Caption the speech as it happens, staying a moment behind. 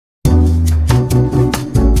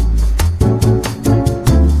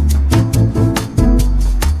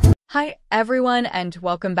Hi everyone and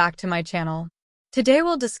welcome back to my channel. Today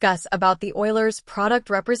we'll discuss about the Euler's product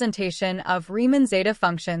representation of Riemann zeta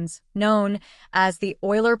functions, known as the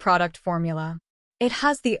Euler product formula. It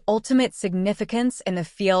has the ultimate significance in the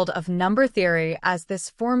field of number theory as this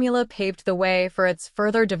formula paved the way for its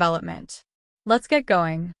further development. Let's get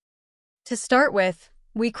going. To start with,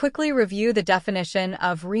 we quickly review the definition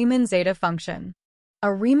of Riemann zeta function.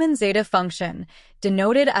 A Riemann zeta function,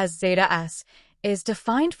 denoted as zeta s, is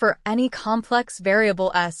defined for any complex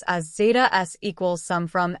variable s as zeta s equals sum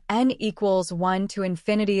from n equals 1 to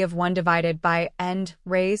infinity of 1 divided by n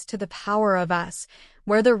raised to the power of s,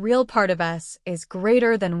 where the real part of s is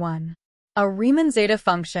greater than 1. A Riemann zeta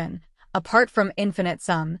function, apart from infinite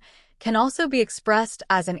sum, can also be expressed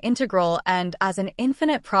as an integral and as an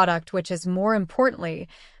infinite product, which is more importantly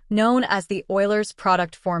known as the Euler's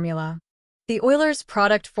product formula. The Euler's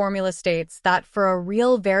product formula states that for a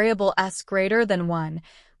real variable s greater than 1,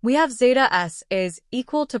 we have zeta s is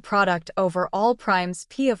equal to product over all primes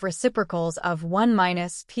p of reciprocals of 1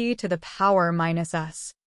 minus p to the power minus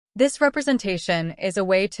s. This representation is a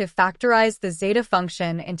way to factorize the zeta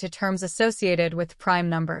function into terms associated with prime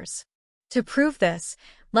numbers. To prove this,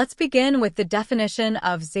 let's begin with the definition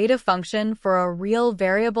of zeta function for a real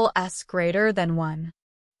variable s greater than 1.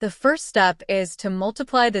 The first step is to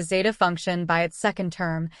multiply the zeta function by its second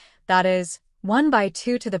term, that is, 1 by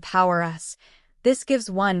 2 to the power s. This gives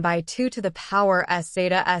 1 by 2 to the power s.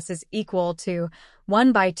 Zeta s is equal to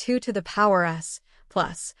 1 by 2 to the power s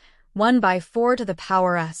plus 1 by 4 to the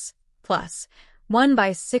power s plus 1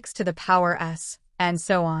 by 6 to the power s, and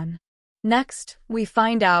so on. Next, we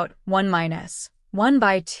find out 1 minus 1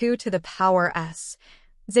 by 2 to the power s,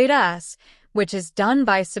 zeta s, which is done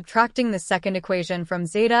by subtracting the second equation from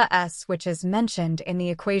zeta s, which is mentioned in the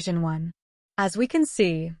equation 1. As we can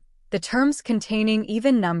see, the terms containing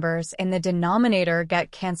even numbers in the denominator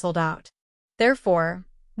get cancelled out. Therefore,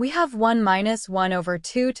 we have 1 minus 1 over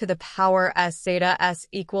 2 to the power s. Zeta s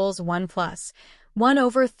equals 1 plus 1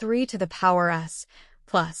 over 3 to the power s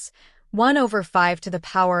plus 1 over 5 to the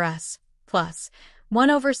power s plus 1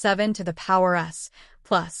 over 7 to the power s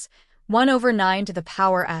plus 1 over 9 to the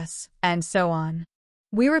power s, and so on.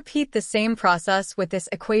 We repeat the same process with this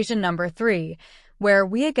equation number 3, where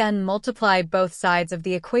we again multiply both sides of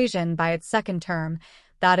the equation by its second term,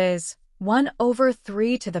 that is, 1 over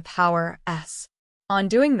 3 to the power s. On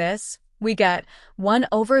doing this, we get 1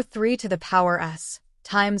 over 3 to the power s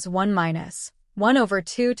times 1 minus 1 over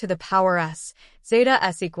 2 to the power s. Zeta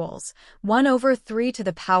s equals 1 over 3 to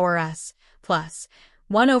the power s plus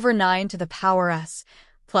 1 over 9 to the power s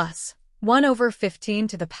plus 1 over 15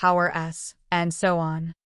 to the power s, and so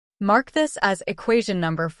on. Mark this as equation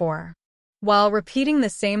number 4. While repeating the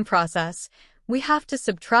same process, we have to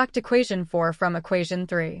subtract equation 4 from equation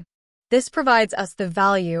 3. This provides us the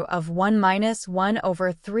value of 1 minus 1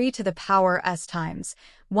 over 3 to the power s times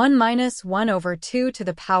 1 minus 1 over 2 to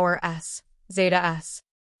the power s, zeta s,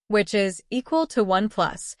 which is equal to 1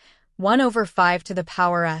 plus 1 over 5 to the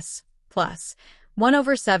power s plus 1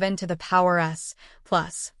 over 7 to the power s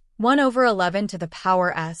plus 1 over 11 to the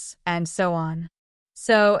power s, and so on.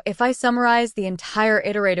 So, if I summarize the entire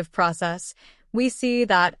iterative process, we see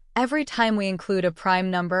that every time we include a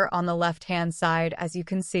prime number on the left-hand side, as you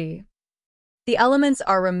can see, the elements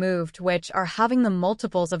are removed which are having the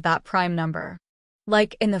multiples of that prime number.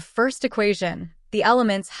 Like in the first equation, the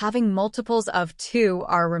elements having multiples of 2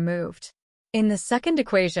 are removed. In the second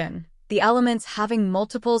equation, the elements having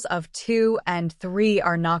multiples of 2 and 3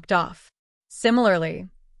 are knocked off. Similarly,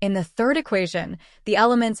 in the third equation, the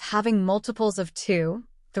elements having multiples of 2,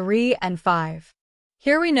 3, and 5.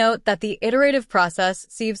 Here we note that the iterative process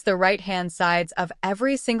sieves the right-hand sides of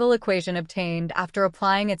every single equation obtained after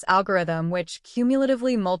applying its algorithm, which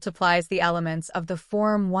cumulatively multiplies the elements of the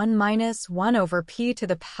form 1 minus 1 over p to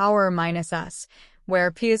the power minus s, where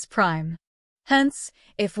p is prime. Hence,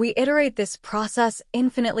 if we iterate this process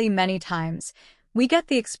infinitely many times, we get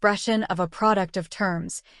the expression of a product of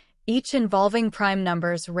terms, each involving prime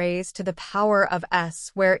numbers raised to the power of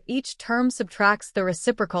s, where each term subtracts the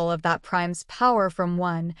reciprocal of that prime's power from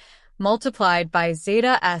 1, multiplied by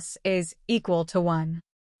zeta s is equal to 1.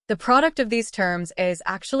 The product of these terms is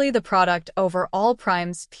actually the product over all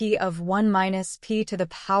primes p of 1 minus p to the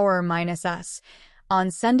power minus s.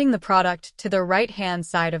 On sending the product to the right-hand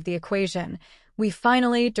side of the equation, we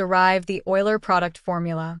finally derive the Euler product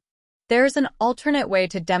formula. There's an alternate way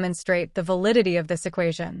to demonstrate the validity of this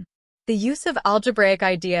equation. The use of algebraic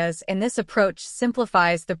ideas in this approach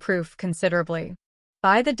simplifies the proof considerably.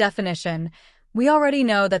 By the definition, we already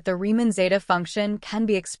know that the Riemann zeta function can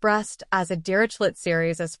be expressed as a Dirichlet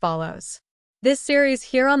series as follows. This series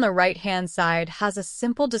here on the right-hand side has a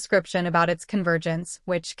simple description about its convergence,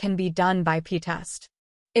 which can be done by p-test.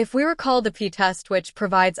 If we recall the p-test, which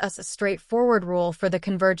provides us a straightforward rule for the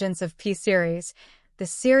convergence of p-series, the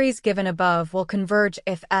series given above will converge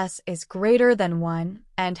if s is greater than 1,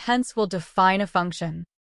 and hence will define a function.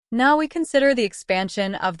 Now we consider the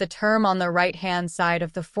expansion of the term on the right-hand side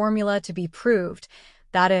of the formula to be proved,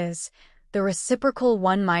 that is, the reciprocal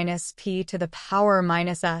 1 minus p to the power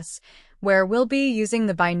minus s, where we'll be using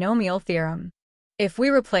the binomial theorem. If we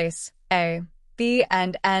replace a, b,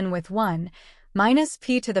 and n with 1, minus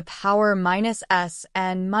p to the power minus s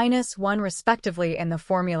and minus 1 respectively in the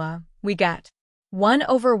formula, we get 1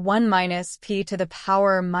 over 1 minus p to the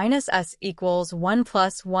power minus s equals 1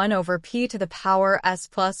 plus 1 over p to the power s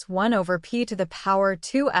plus 1 over p to the power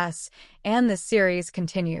 2s, and the series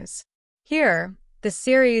continues. Here, the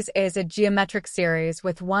series is a geometric series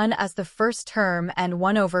with 1 as the first term and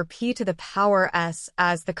 1 over p to the power s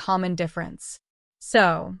as the common difference.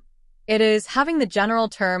 So, it is having the general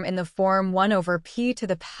term in the form 1 over p to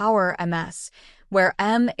the power ms, where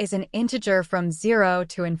m is an integer from 0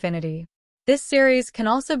 to infinity. This series can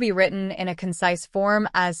also be written in a concise form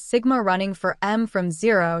as sigma running for m from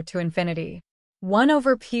 0 to infinity, 1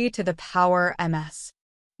 over p to the power ms.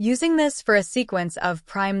 Using this for a sequence of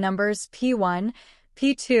prime numbers p1,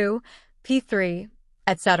 p2, p3,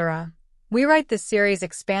 etc., we write the series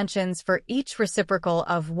expansions for each reciprocal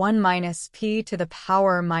of 1 minus p to the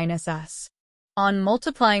power minus s. On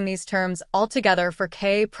multiplying these terms altogether for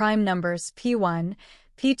k prime numbers p1,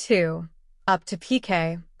 p2, up to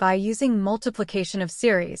pk by using multiplication of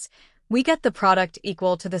series, we get the product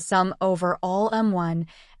equal to the sum over all m1,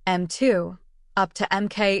 m2, up to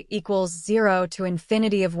mk equals 0 to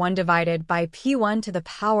infinity of 1 divided by p1 to the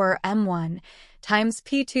power m1 times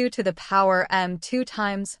p2 to the power m2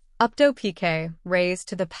 times up to pk raised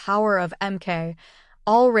to the power of mk,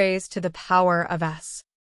 all raised to the power of s.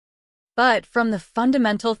 But from the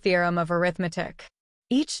fundamental theorem of arithmetic,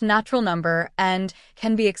 each natural number n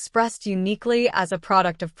can be expressed uniquely as a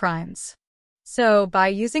product of primes. So, by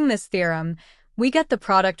using this theorem, we get the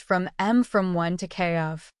product from m from 1 to k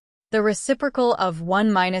of the reciprocal of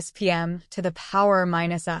 1 minus pm to the power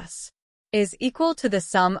minus s is equal to the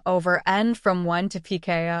sum over n from 1 to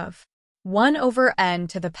pk of 1 over n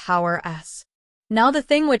to the power s. Now the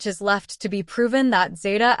thing which is left to be proven that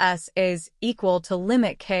zeta s is equal to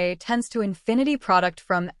limit k tends to infinity product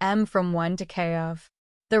from m from 1 to k of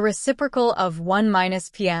the reciprocal of 1 minus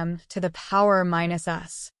pm to the power minus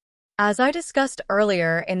s. As I discussed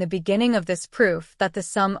earlier in the beginning of this proof that the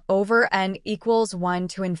sum over n equals 1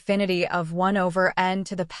 to infinity of 1 over n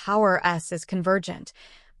to the power s is convergent,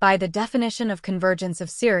 by the definition of convergence of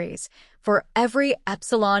series, for every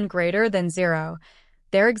epsilon greater than 0,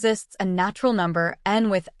 there exists a natural number n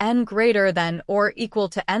with n greater than or equal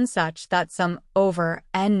to n such that sum over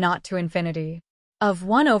n not to infinity of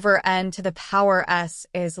 1 over n to the power s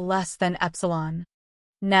is less than epsilon.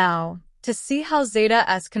 Now, to see how zeta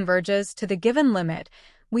s converges to the given limit,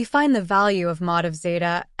 we find the value of mod of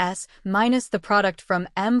zeta s minus the product from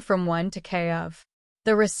m from 1 to k of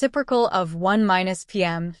the reciprocal of 1 minus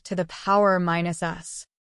pm to the power minus s.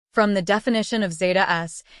 From the definition of zeta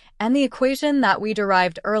s and the equation that we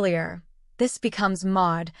derived earlier, this becomes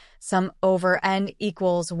mod sum over n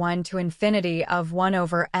equals 1 to infinity of 1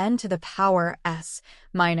 over n to the power s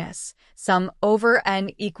minus sum over n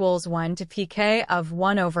equals 1 to pk of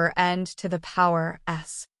 1 over n to the power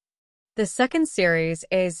s. The second series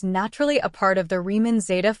is naturally a part of the Riemann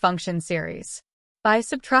zeta function series. By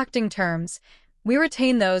subtracting terms, we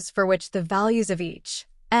retain those for which the values of each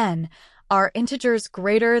n are integers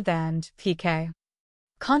greater than pk.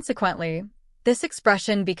 Consequently, this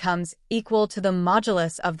expression becomes equal to the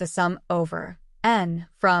modulus of the sum over n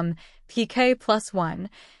from pk plus 1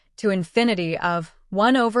 to infinity of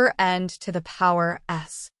 1 over n to the power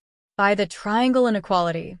s. By the triangle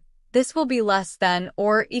inequality, this will be less than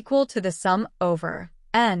or equal to the sum over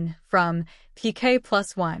n from pk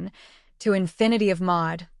plus 1 to infinity of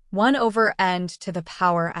mod 1 over n to the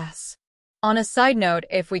power s. On a side note,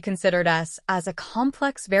 if we considered s as a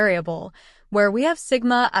complex variable, where we have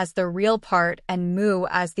sigma as the real part and mu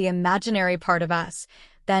as the imaginary part of s,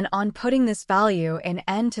 then on putting this value in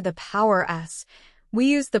n to the power s, we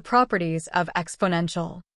use the properties of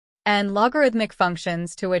exponential and logarithmic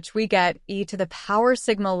functions to which we get e to the power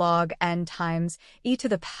sigma log n times e to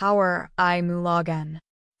the power I mu log n.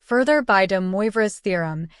 Further, by de Moivre's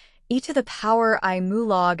theorem, e to the power I mu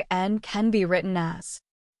log n can be written as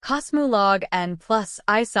cos mu log n plus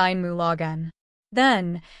I sin mu log n.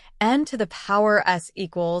 Then, n to the power s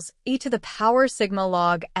equals e to the power sigma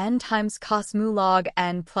log n times cos mu log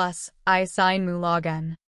n plus I sine mu log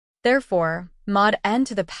n. Therefore, mod n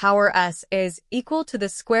to the power s is equal to the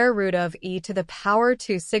square root of e to the power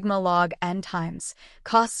 2 sigma log n times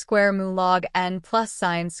cos square mu log n plus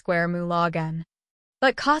sine square mu log n.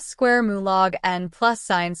 But cos square mu log n plus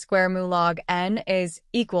sine square mu log n is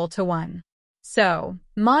equal to 1. So,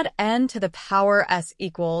 mod n to the power s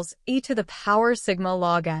equals e to the power sigma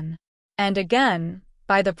log n. And again,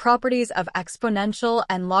 by the properties of exponential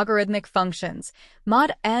and logarithmic functions,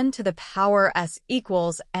 mod n to the power s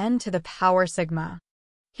equals n to the power sigma.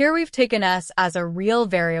 Here we've taken s as a real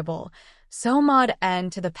variable, so mod n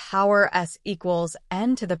to the power s equals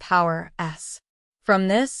n to the power s. From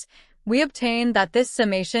this, we obtain that this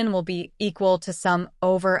summation will be equal to sum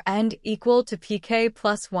over n equal to pk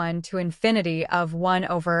plus 1 to infinity of 1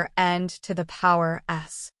 over n to the power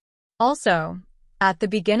s. Also, at the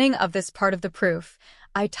beginning of this part of the proof,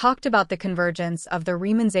 I talked about the convergence of the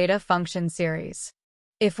Riemann zeta function series.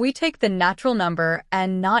 If we take the natural number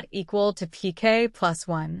n not equal to pk plus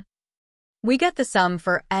 1, we get the sum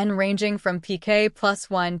for n ranging from pk plus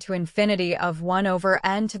 1 to infinity of 1 over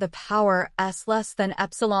n to the power s less than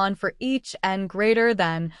epsilon for each n greater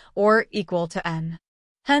than or equal to n.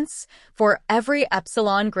 Hence, for every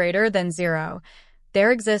epsilon greater than 0,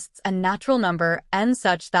 there exists a natural number n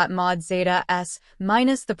such that mod zeta s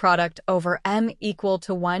minus the product over m equal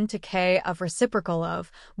to 1 to k of reciprocal of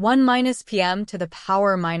 1 minus pm to the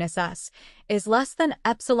power minus s is less than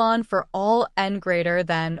epsilon for all n greater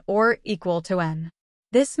than or equal to n.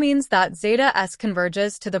 This means that zeta s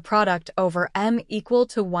converges to the product over m equal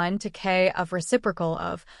to 1 to k of reciprocal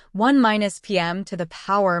of 1 minus pm to the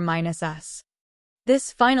power minus s.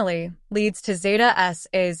 This finally leads to zeta s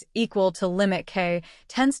is equal to limit k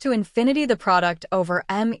tends to infinity the product over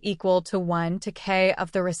m equal to 1 to k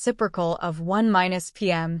of the reciprocal of 1 minus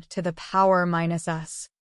pm to the power minus s.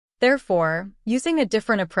 Therefore, using a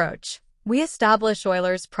different approach, we establish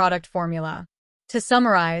Euler's product formula. To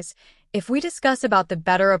summarize, if we discuss about the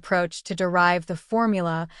better approach to derive the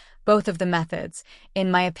formula, both of the methods,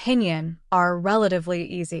 in my opinion, are relatively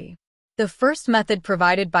easy. The first method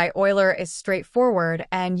provided by Euler is straightforward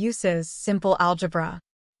and uses simple algebra.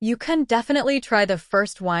 You can definitely try the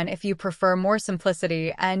first one if you prefer more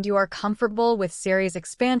simplicity and you are comfortable with series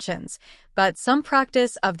expansions, but some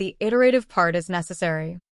practice of the iterative part is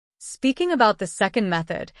necessary. Speaking about the second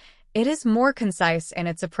method, it is more concise in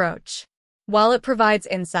its approach. While it provides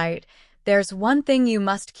insight, there's one thing you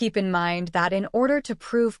must keep in mind, that in order to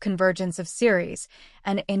prove convergence of series,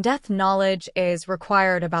 an in-depth knowledge is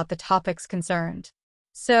required about the topics concerned.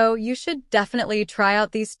 So you should definitely try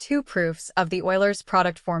out these two proofs of the Euler's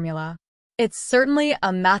product formula. It's certainly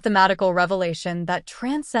a mathematical revelation that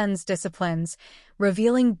transcends disciplines,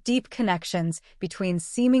 revealing deep connections between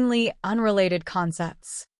seemingly unrelated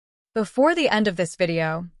concepts. Before the end of this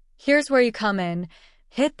video, here's where you come in.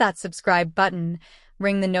 Hit that subscribe button,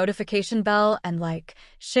 ring the notification bell, and like,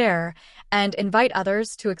 share, and invite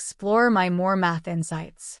others to explore my more math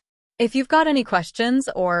insights. If you've got any questions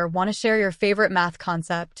or want to share your favorite math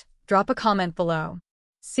concept, drop a comment below.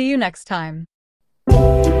 See you next time.